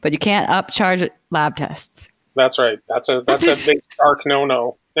else, but you can't upcharge lab tests. That's right. That's a big stark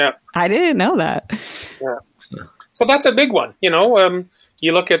no. Yeah, I didn't know that. Yeah, so that's a big one.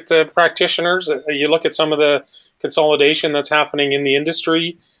 You look at practitioners. You look at some of the consolidation that's happening in the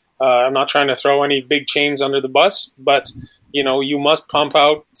industry. I'm not trying to throw any big chains under the bus, but you must pump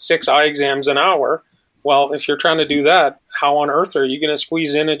out 6 eye exams an hour. Well, if you're trying to do that, how on earth are you going to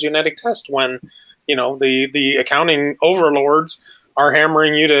squeeze in a genetic test when, the accounting overlords are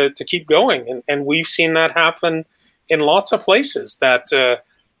hammering you to keep going? And we've seen that happen in lots of places, that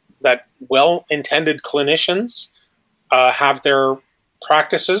well-intended clinicians have their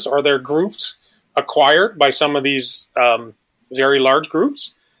practices or their groups acquired by some of these very large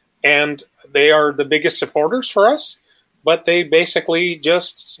groups, and they are the biggest supporters for us. But they basically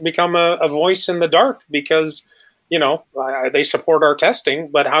just become a voice in the dark because, they support our testing.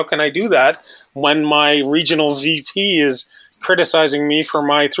 But how can I do that when my regional VP is criticizing me for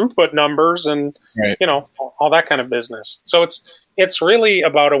my throughput numbers and, all that kind of business? So it's really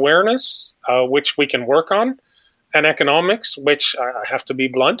about awareness, which we can work on, and economics, which, I have to be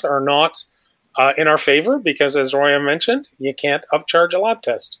blunt, are not in our favor because, as Roya mentioned, you can't upcharge a lab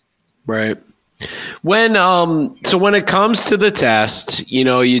test. Right. When it comes to the test,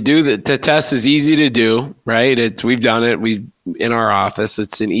 you do the test is easy to do, right? We've done it. In our office,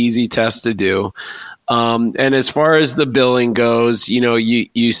 it's an easy test to do. And as far as the billing goes,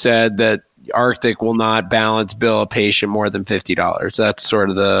 you said that Arctic will not balance bill a patient more than $50. That's sort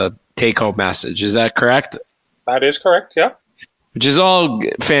of the take-home message. Is that correct? That is correct. Yeah. Which is all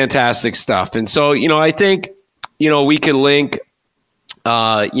fantastic stuff. And so, I think, we could link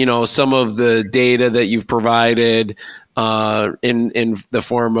some of the data that you've provided in the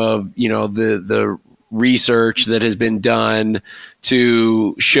form of, the research that has been done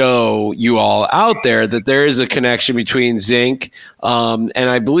to show you all out there that there is a connection between zinc and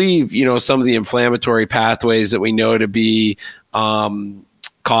I believe, some of the inflammatory pathways that we know to be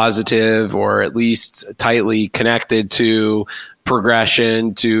causative or at least tightly connected to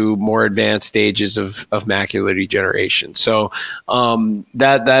progression to more advanced stages of macular degeneration. So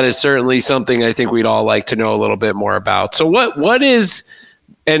that is certainly something I think we'd all like to know a little bit more about. So what is,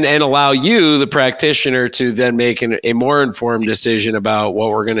 and allow you, the practitioner, to then make a more informed decision about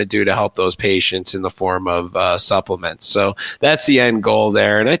what we're going to do to help those patients in the form of supplements. So that's the end goal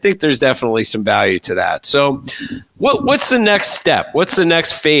there. And I think there's definitely some value to that. So what's the next step? What's the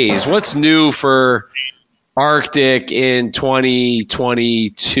next phase? What's new for Arctic in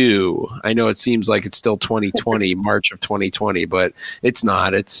 2022? I know it seems like it's still 2020, March of 2020, but it's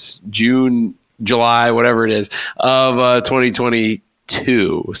not. It's June, July, whatever it is, of 2022.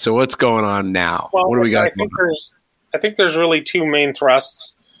 So what's going on now? Well, what do we got? I think there's really two main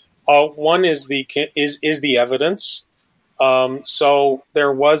thrusts. One is the evidence. So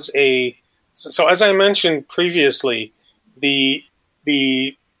there was so as I mentioned previously, the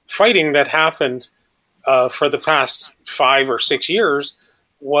fighting that happened for the past 5 or 6 years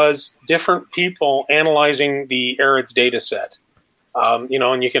was different people analyzing the AREDS data set.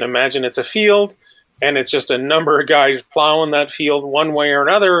 And you can imagine it's a field, and it's just a number of guys plowing that field one way or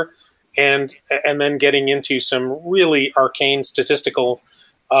another, and then getting into some really arcane statistical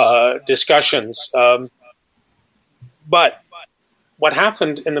discussions. But what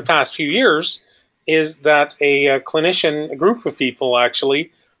happened in the past few years is that a group of people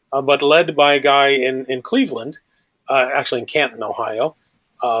actually, but led by a guy in Cleveland, actually in Canton, Ohio,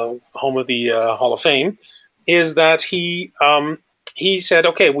 home of the Hall of Fame, is that he said,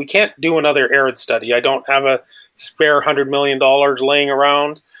 okay, we can't do another AREDS study. I don't have a spare $100 million laying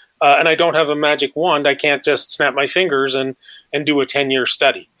around, and I don't have a magic wand. I can't just snap my fingers and do a 10-year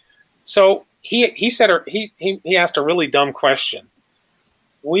study. So he asked a really dumb question.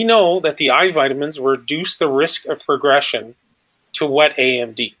 We know that the eye vitamins reduce the risk of progression to wet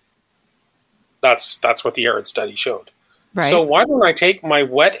AMD. That's what the ARED study showed. Right. So why don't I take my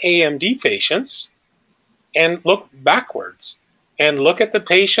wet AMD patients and look backwards and look at the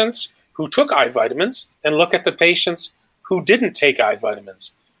patients who took eye vitamins and look at the patients who didn't take eye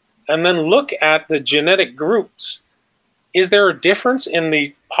vitamins, and then look at the genetic groups. Is there a difference in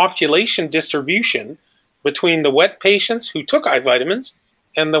the population distribution between the wet patients who took eye vitamins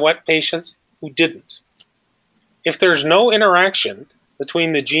and the wet patients who didn't? If there's no interaction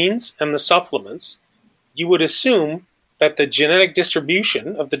between the genes and the supplements, you would assume that the genetic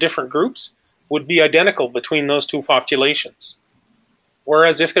distribution of the different groups would be identical between those two populations.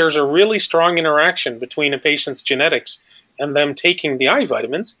 Whereas if there's a really strong interaction between a patient's genetics and them taking the eye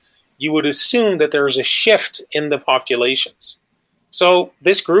vitamins, you would assume that there's a shift in the populations. So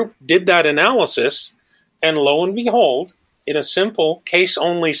this group did that analysis, and lo and behold, in a simple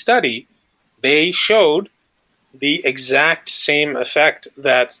case-only study, they showed the exact same effect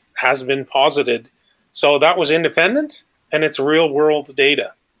that has been posited. So that was independent, and it's real-world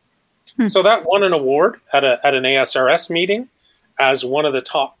data. So that won an award at an ASRS meeting as one of the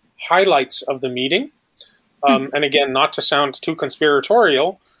top highlights of the meeting. And again, not to sound too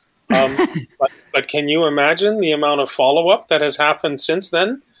conspiratorial, but can you imagine the amount of follow-up that has happened since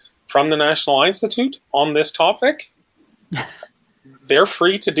then from the National Eye Institute on this topic? They're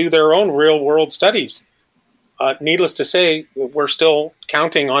free to do their own real-world studies. Needless to say, we're still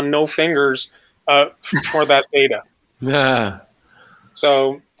counting on no fingers for that data. Yeah.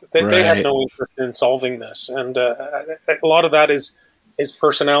 So they have no interest in solving this, and a lot of that is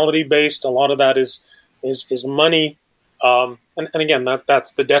personality based. A lot of that is money, and again,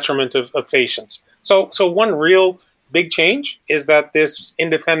 that's the detriment of patients. So one real big change is that this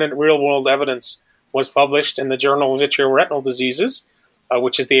independent real world evidence was published in the Journal of Vitreoretinal Diseases,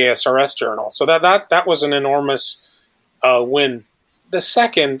 which is the ASRS journal. So that was an enormous win. The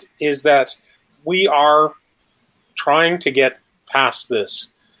second is that we are trying to get past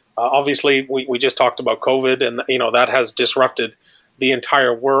this. Obviously, we just talked about COVID, and that has disrupted the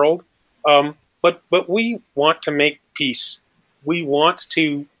entire world. But we want to make peace. We want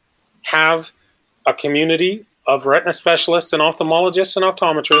to have a community of retina specialists and ophthalmologists and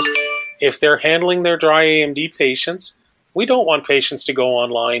optometrists. If they're handling their dry AMD patients, we don't want patients to go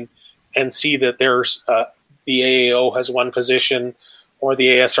online and see that there's the AAO has one position or the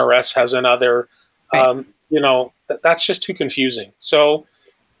ASRS has another. Right. That's just too confusing. So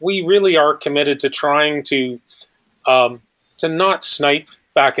we really are committed to trying to not snipe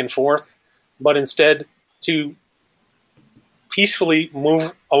back and forth, but instead to peacefully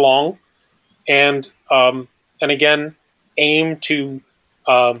move along and again aim to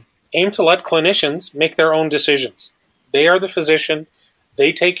let clinicians make their own decisions. They are the physician.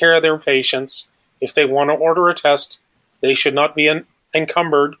 They take care of their patients. If they want to order a test, they should not be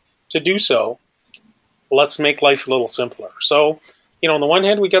encumbered to do so. Let's make life a little simpler. So, on the one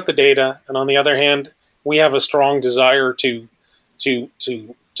hand, we get the data, and on the other hand, we have a strong desire to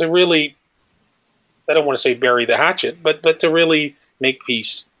really, I don't want to say bury the hatchet, but to really make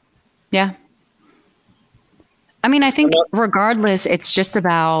peace. Yeah. I mean, I think regardless, it's just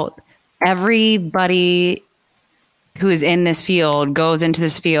about everybody who is in this field goes into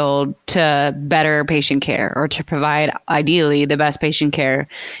this field to better patient care or to provide ideally the best patient care.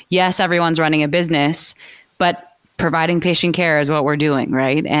 Yes, everyone's running a business, but providing patient care is what we're doing,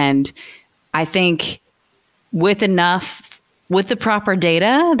 right? And I think with the proper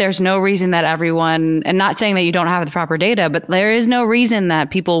data, there's no reason that everyone, and not saying that you don't have the proper data, but there is no reason that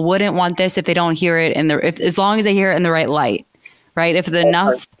people wouldn't want this if they don't hear it as long as they hear it in the right light, right? If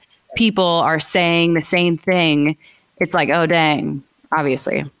enough people are saying the same thing, it's like, oh dang,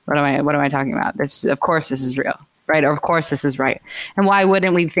 obviously, what am I talking about? Of course this is real, right? Or of course this is right. And why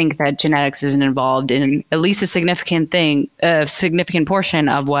wouldn't we think that genetics isn't involved in at least a significant portion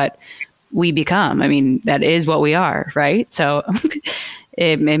of what we become? I mean, that is what we are, right? So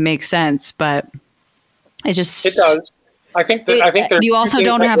it makes sense, but it does. I think you also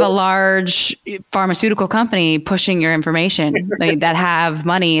don't have a large pharmaceutical company pushing your information that have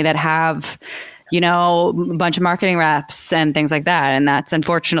money, that have, a bunch of marketing reps and things like that. And that's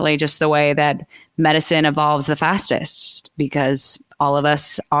unfortunately just the way that medicine evolves the fastest, because all of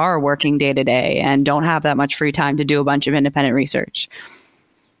us are working day to day and don't have that much free time to do a bunch of independent research.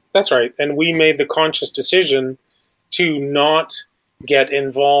 That's right. And we made the conscious decision to not get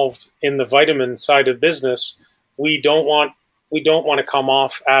involved in the vitamin side of business. We don't want to come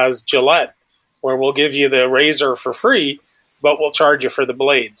off as Gillette, where we'll give you the razor for free, but we'll charge you for the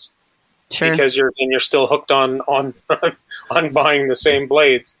blades. Sure. Because you're still hooked on on buying the same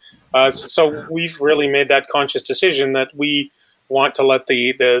blades. So we've really made that conscious decision that we want to let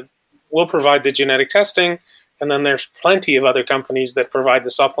we'll provide the genetic testing, and then there's plenty of other companies that provide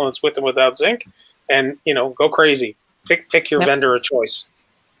the supplements with and without zinc, and go crazy. Pick your vendor of choice.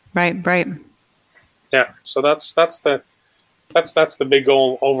 Right. Yeah. So that's the big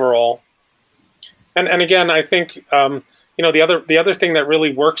goal overall. And again, I think the other thing that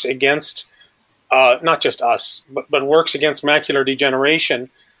really works against not just us, but works against macular degeneration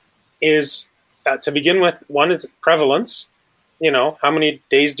is to begin with. One is prevalence. How many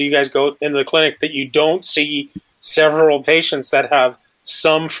days do you guys go into the clinic that you don't see several patients that have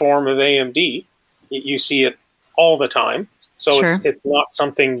some form of AMD? You see it all the time. So sure. It's not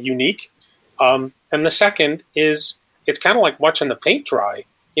something unique. And the second is it's kind of like watching the paint dry.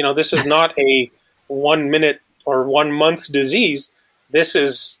 This is not a 1 minute or 1 month disease. This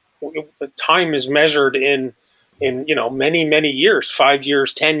is time is measured in many, many years, 5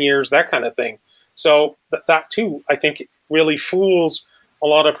 years, 10 years, that kind of thing. So that too, I think, really fools a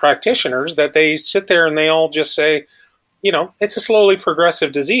lot of practitioners that they sit there and they all just say, it's a slowly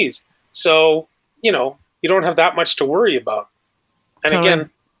progressive disease. So, you don't have that much to worry about. And totally. Again,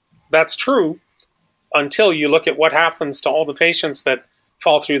 that's true until you look at what happens to all the patients that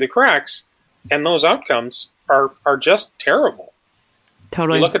fall through the cracks, and those outcomes are just terrible.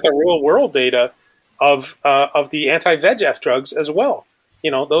 Totally. You look at the real world data of the anti-VEGF drugs as well.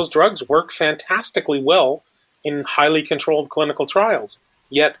 Those drugs work fantastically well in highly controlled clinical trials.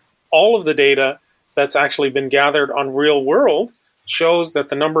 Yet all of the data that's actually been gathered on real world shows that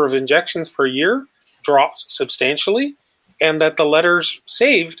the number of injections per year drops substantially, and that the letters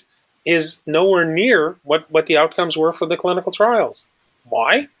saved is nowhere near what the outcomes were for the clinical trials.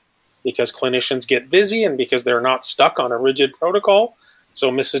 Why? Because clinicians get busy and because they're not stuck on a rigid protocol.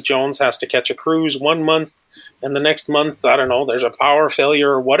 So Mrs. Jones has to catch a cruise 1 month, and the next month, I don't know, there's a power failure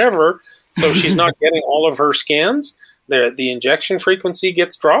or whatever. So she's not getting all of her scans. The injection frequency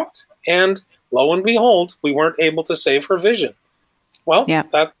gets dropped, and lo and behold, we weren't able to save her vision. Well, yeah.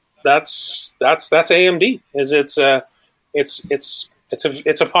 That's AMD. It's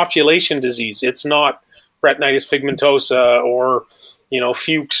a population disease. It's not retinitis pigmentosa or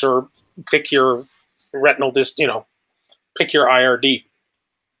Fuchs, or pick your retinal pick your IRD.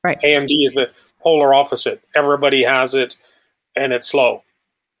 Right. AMD is the polar opposite. Everybody has it, and it's slow.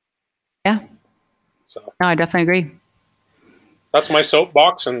 Yeah. So no, I definitely agree. That's my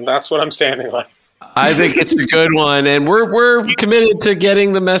soapbox, and that's what I'm standing on. I think it's a good one, and we're committed to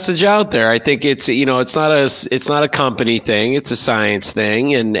getting the message out there. I think it's it's not a company thing; it's a science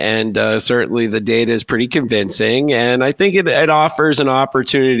thing, and certainly the data is pretty convincing. And I think it offers an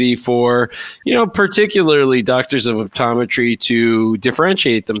opportunity for particularly doctors of optometry to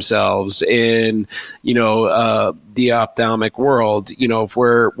differentiate themselves in the ophthalmic world. If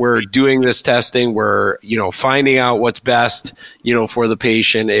we're doing this testing, we're finding out what's best for the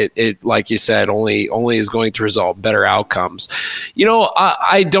patient. It like you said, only is going to result better outcomes.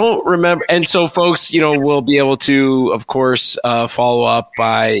 I don't remember, and so folks will be able to, of course, follow up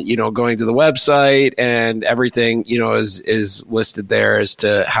by going to the website, and everything is listed there as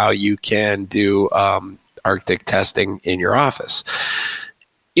to how you can do Arctic testing in your office.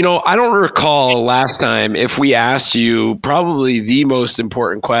 I don't recall last time if we asked you probably the most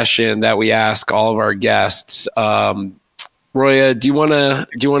important question that we ask all of our guests. Roya, do you want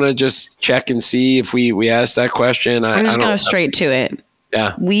to just check and see if we asked that question? I'm just going straight to it.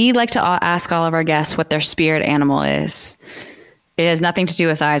 Yeah. We like to ask all of our guests what their spirit animal is. It has nothing to do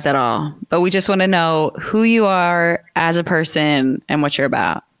with eyes at all, but we just want to know who you are as a person and what you're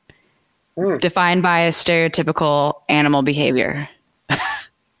about. Defined by a stereotypical animal behavior.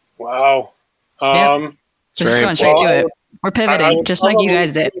 Wow. Yep. Just going straight to it. We're pivoting, just like you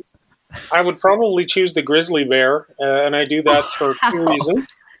guys did. I would probably choose the grizzly bear, and I do that for two reasons.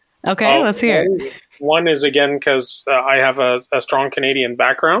 Okay, let's hear it. One is, again, because I have a strong Canadian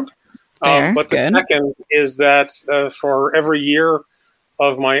background. But the second is that for every year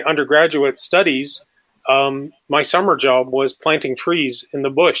of my undergraduate studies, my summer job was planting trees in the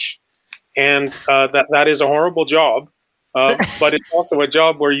bush. And that is a horrible job, but it's also a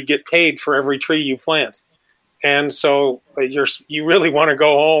job where you get paid for every tree you plant. And so you really want to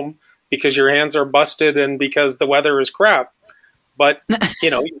go home because your hands are busted and because the weather is crap. But,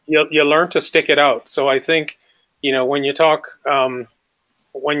 you learn to stick it out. So I think, when you talk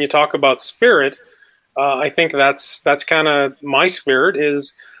about spirit, I think that's kind of my spirit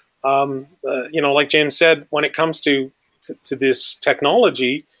is, like James said, when it comes to this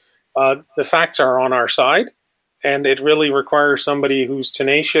technology, the facts are on our side. it really requires somebody who's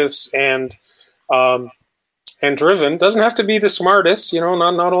tenacious and driven. Doesn't have to be the smartest,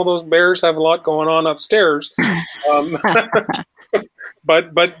 not all those bears have a lot going on upstairs.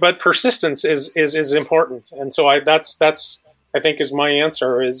 But persistence is important. And so that's I think is my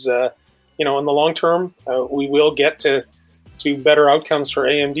answer is, in the long term, we will get to better outcomes for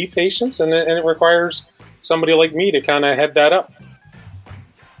AMD patients, and it requires somebody like me to kind of head that up.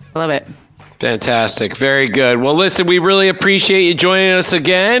 Love it. Fantastic. Very good. Well, listen, we really appreciate you joining us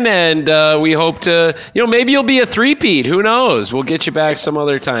again, and we hope to, maybe you'll be a three-peat. Who knows? We'll get you back some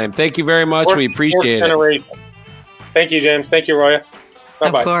other time. Thank you very much. We appreciate it. Thank you, James. Thank you, Roya.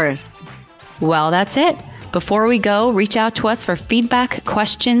 Bye-bye. Of course. Well, that's it. Before we go, reach out to us for feedback,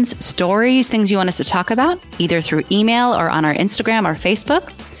 questions, stories, things you want us to talk about, either through email or on our Instagram or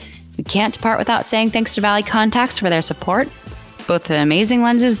Facebook. We can't depart without saying thanks to Valley Contacts for their support, both the amazing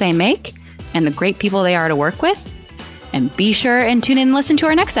lenses they make and the great people they are to work with. And be sure and tune in and listen to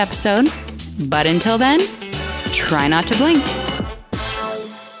our next episode. But until then, try not to blink.